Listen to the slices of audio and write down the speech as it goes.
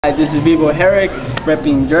Hi, this is B-Boy Herick,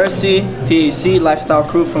 repping Jersey, TAC, lifestyle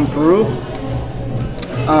crew from Peru.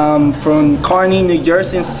 From Kearney, New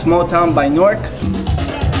Jersey, it's a small town by Newark.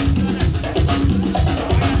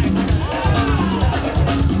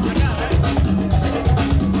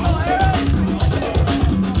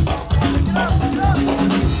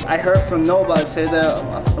 I heard from Nova say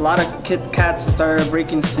that a lot of cats started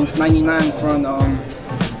breaking since '99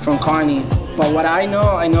 from Kearney. But what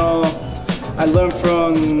I learned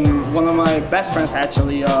from one of my best friends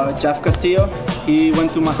actually, Jeff Castillo. He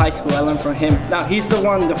went to my high school. I learned from him. Now he's the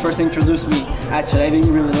one that first introduced me. Actually, I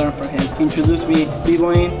didn't really learn from him. He introduced me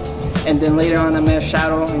b-boying, and then later on I met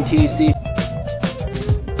Shadow in TAC.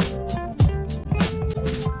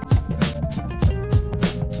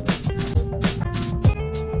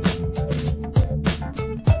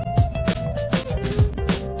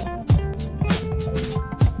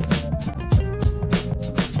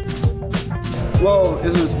 Well,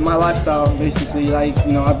 this is my lifestyle basically. Like,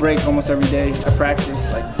 I break almost every day. I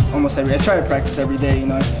practice like almost I try to practice every day.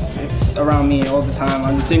 It's around me all the time.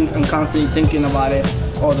 I'm constantly thinking about it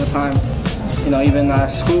all the time. Even at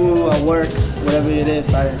school, at work, whatever it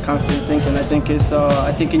is, I constantly think. And I think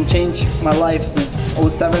it can change my life since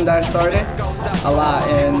 '07 that I started a lot.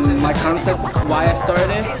 And my concept, why I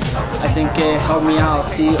started, I think it helped me out.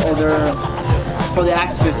 See all the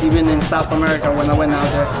aspects, even in South America when I went out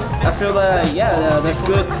there. I feel that, that's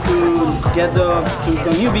good to get the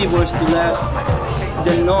new b-boys, to let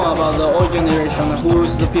them know about the old generation,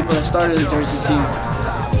 who's the people that started the Jersey scene.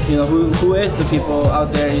 Who is the people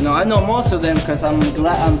out there. I know most of them because I'm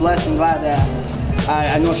blessed and glad that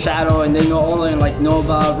I know Shadow, and they know all of them, like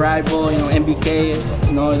Nova, Rival, MBK,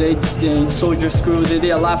 they Soldiers Crew. They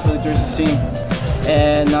did a lot for the Jersey scene.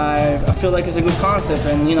 And I feel like it's a good concept,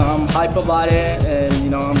 and I'm hype about it,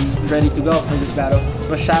 and I'm ready to go for this battle.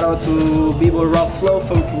 But shout out to B-Boy Rough Flow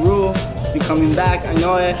from Peru, be coming back, I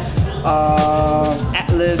know it.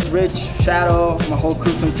 Atlas, Rich, Shadow, my whole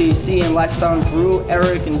crew from TAC and Lifestyle in Peru,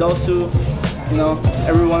 Herick and Dosu,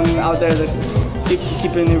 everyone out there that's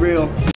keeping it real.